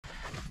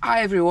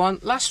Hi everyone,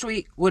 last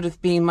week would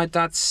have been my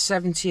dad's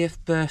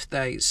 70th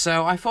birthday,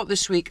 so I thought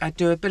this week I'd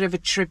do a bit of a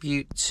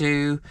tribute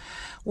to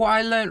what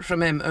I learnt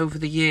from him over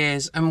the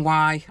years and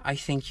why I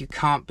think you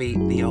can't beat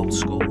the old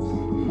school.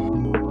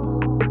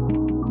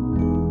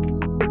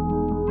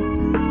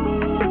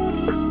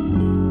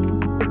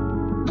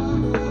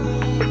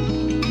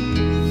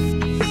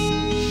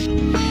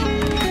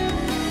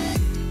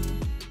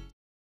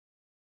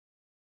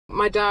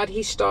 My dad,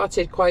 he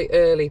started quite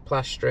early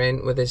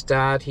plastering with his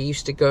dad. He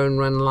used to go and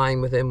run line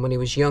with him when he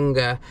was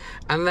younger.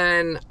 And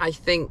then I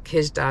think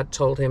his dad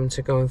told him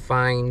to go and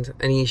find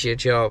an easier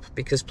job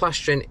because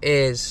plastering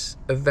is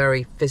a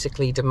very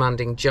physically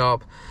demanding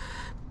job.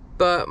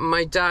 But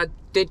my dad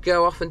did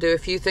go off and do a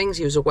few things.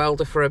 He was a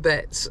welder for a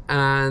bit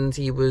and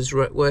he was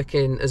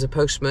working as a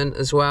postman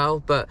as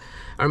well. But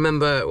I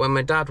remember when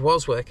my dad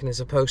was working as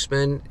a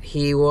postman,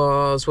 he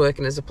was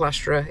working as a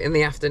plasterer in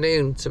the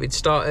afternoon. So he'd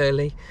start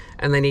early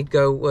and then he'd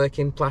go work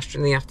in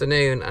plastering in the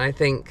afternoon. And I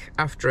think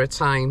after a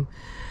time,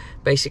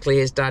 basically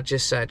his dad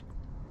just said,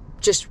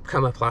 just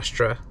become a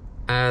plasterer.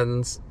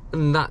 And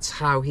that's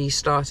how he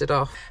started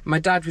off. My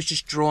dad was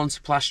just drawn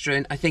to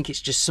plastering. I think it's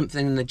just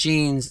something in the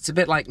genes. It's a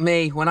bit like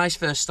me. When I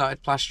first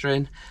started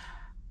plastering,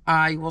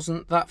 I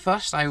wasn't that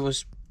fussed. I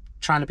was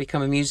trying to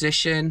become a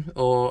musician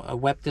or a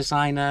web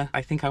designer.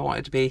 I think I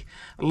wanted to be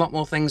a lot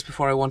more things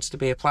before I wanted to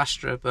be a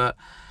plasterer, but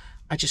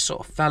I just sort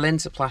of fell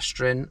into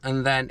plastering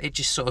and then it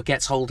just sort of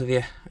gets hold of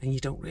you and you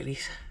don't really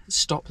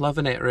stop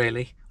loving it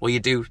really. Well, you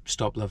do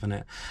stop loving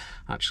it,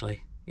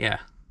 actually. Yeah.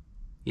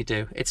 You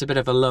do. It's a bit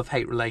of a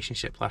love-hate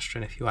relationship,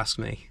 plastering, if you ask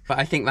me. But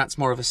I think that's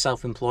more of a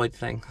self-employed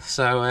thing.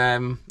 So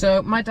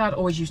my dad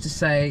always used to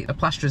say a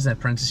plasterer's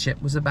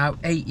apprenticeship was about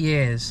 8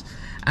 years.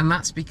 And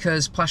that's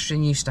because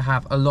plastering used to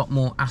have a lot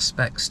more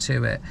aspects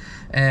to it.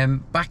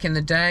 Back in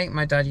the day,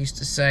 my dad used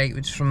to say it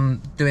was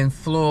from doing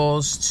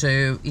floors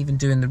to even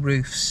doing the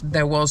roofs.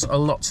 There was a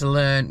lot to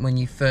learn when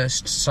you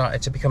first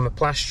started to become a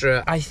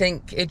plasterer. I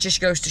think it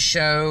just goes to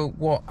show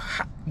what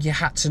you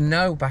had to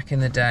know back in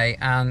the day,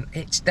 and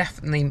it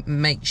definitely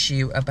makes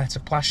you a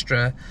better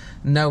plasterer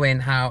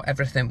knowing how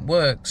everything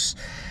works.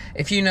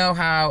 If you know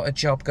how a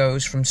job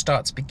goes from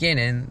start to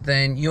beginning,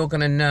 then you're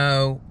going to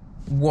know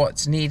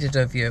what's needed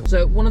of you.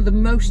 So one of the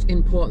most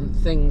important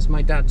things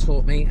my dad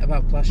taught me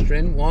about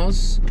plastering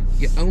was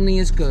you're only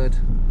as good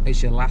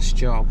as your last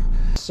job.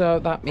 So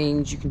that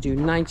means you can do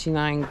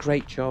 99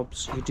 great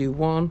jobs, you do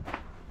one,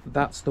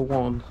 that's the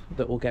one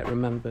that will get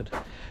remembered.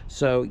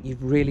 So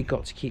you've really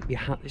got to keep your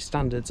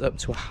standards up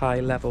to a high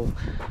level.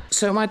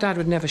 So my dad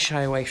would never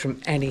shy away from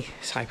any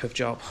type of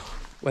job,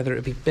 whether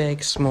it be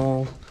big,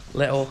 small,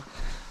 little,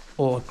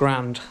 or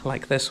grand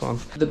like this one.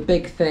 The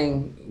big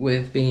thing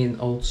with being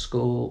old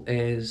school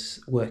is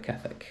work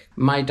ethic.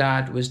 My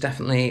dad was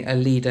definitely a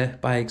leader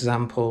by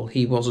example.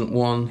 He wasn't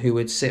one who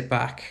would sit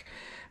back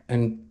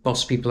and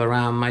boss people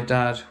around. My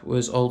dad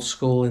was old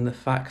school in the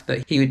fact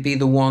that he would be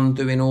the one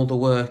doing all the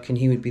work and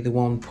he would be the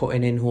one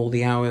putting in all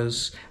the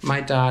hours.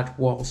 My dad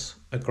was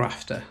a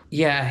grafter.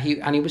 Yeah,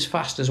 he was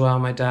fast as well,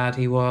 my dad,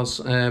 he was,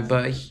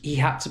 but he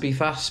had to be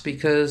fast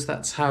because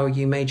that's how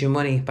you made your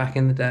money back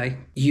in the day.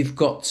 You've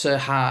got to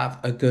have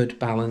a good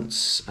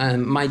balance.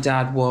 My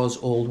dad was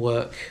all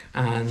work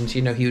and,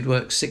 you know, he would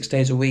work 6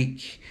 days a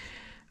week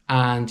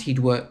and he'd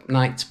work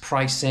nights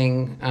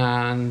pricing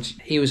and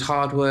he was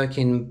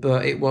hardworking,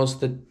 but it was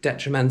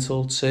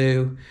detrimental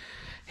to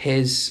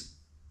his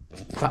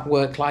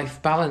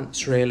work-life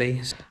balance,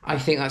 really. I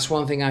think that's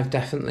one thing I've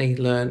definitely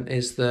learned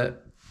is that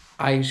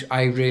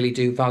I really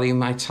do value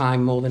my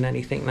time more than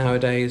anything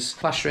nowadays.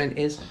 Plastering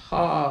is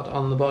hard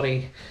on the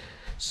body,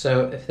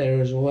 so if there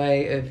is a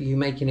way of you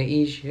making it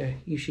easier,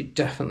 you should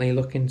definitely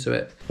look into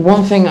it.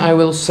 One thing I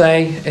will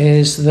say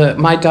is that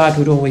my dad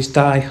would always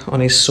die on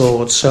his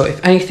sword, so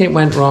if anything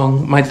went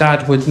wrong, my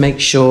dad would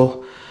make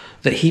sure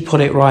that he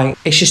put it right.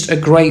 It's just a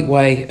great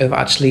way of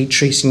actually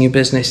treating your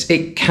business.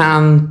 It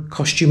can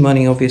cost you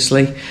money,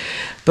 obviously,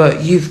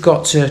 but you've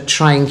got to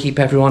try and keep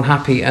everyone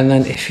happy, and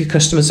then if your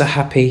customers are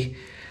happy,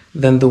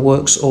 then the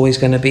work's always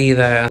going to be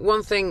there.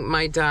 One thing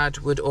my dad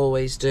would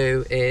always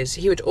do is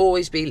he would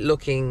always be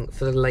looking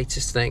for the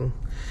latest thing.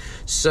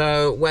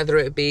 So whether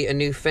it be a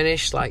new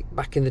finish, like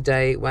back in the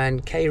day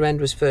when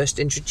K-Rend was first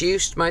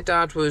introduced, my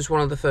dad was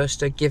one of the first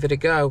to give it a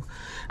go.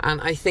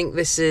 And I think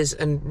this is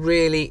a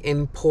really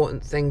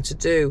important thing to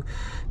do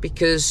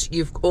because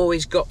you've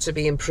always got to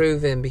be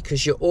improving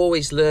because you're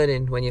always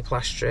learning when you're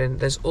plastering.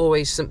 There's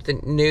always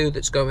something new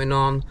that's going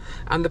on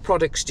and the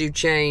products do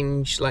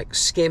change. Like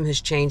skim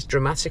has changed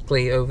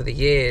dramatically over the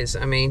years.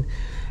 I mean,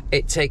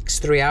 it takes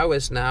 3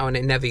 hours now and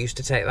it never used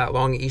to take that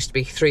long. It used to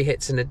be 3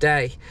 hits in a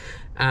day.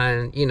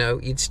 And, you know,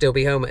 you'd still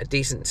be home at a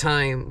decent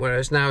time.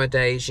 Whereas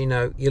nowadays, you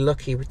know, you're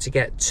lucky to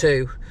get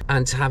 2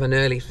 and to have an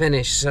early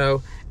finish.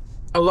 So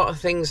a lot of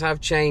things have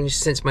changed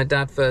since my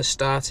dad first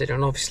started.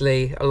 And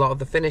obviously a lot of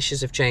the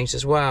finishes have changed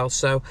as well.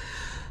 So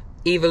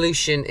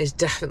evolution is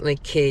definitely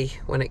key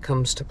when it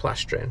comes to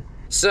plastering.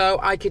 So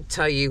I could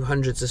tell you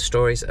hundreds of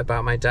stories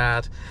about my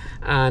dad,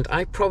 and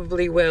I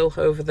probably will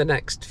over the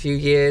next few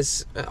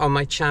years on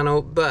my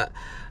channel, but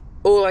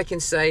all I can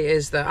say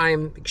is that I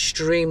am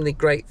extremely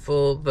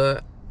grateful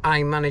that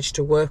I managed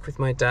to work with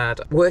my dad.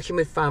 Working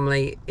with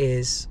family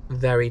is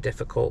very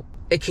difficult.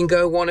 It can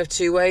go one of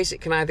two ways.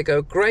 It can either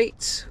go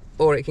great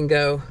or it can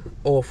go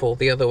awful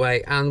the other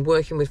way. And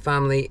working with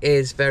family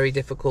is very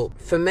difficult.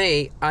 For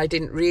me, I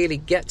didn't really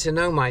get to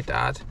know my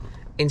dad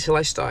until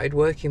I started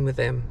working with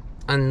him.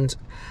 And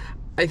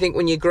I think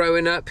when you're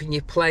growing up and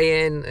you're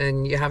playing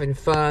and you're having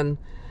fun,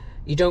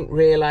 you don't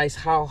realise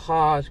how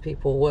hard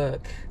people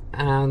work.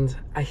 And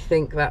I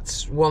think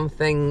that's one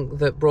thing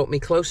that brought me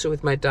closer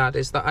with my dad,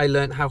 is that I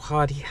learned how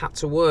hard he had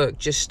to work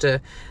just to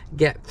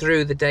get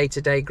through the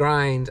day-to-day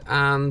grind.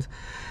 And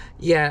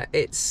yeah,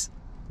 it's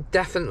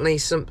definitely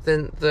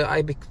something that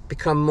I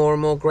become more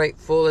and more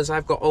grateful as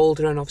I've got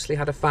older and obviously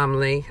had a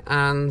family.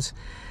 And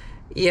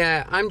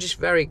yeah, I'm just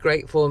very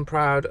grateful and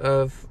proud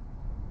of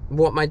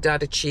what my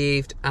dad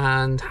achieved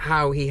and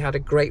how he had a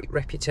great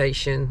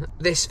reputation.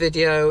 This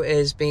video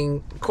has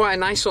been quite a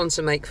nice one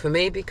to make for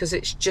me because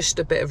it's just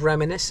a bit of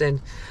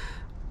reminiscing.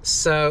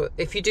 So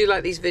if you do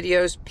like these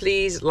videos,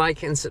 please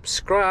like and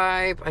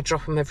subscribe. I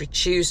drop them every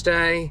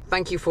Tuesday.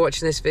 Thank you for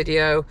watching this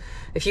video.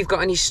 If you've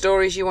got any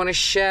stories you want to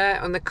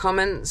share in the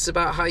comments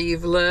about how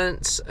you've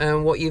learnt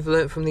and what you've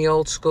learnt from the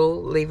old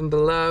school, leave them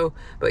below.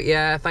 But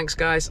yeah, thanks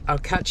guys. I'll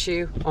catch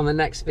you on the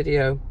next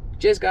video.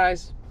 Cheers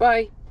guys.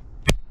 Bye.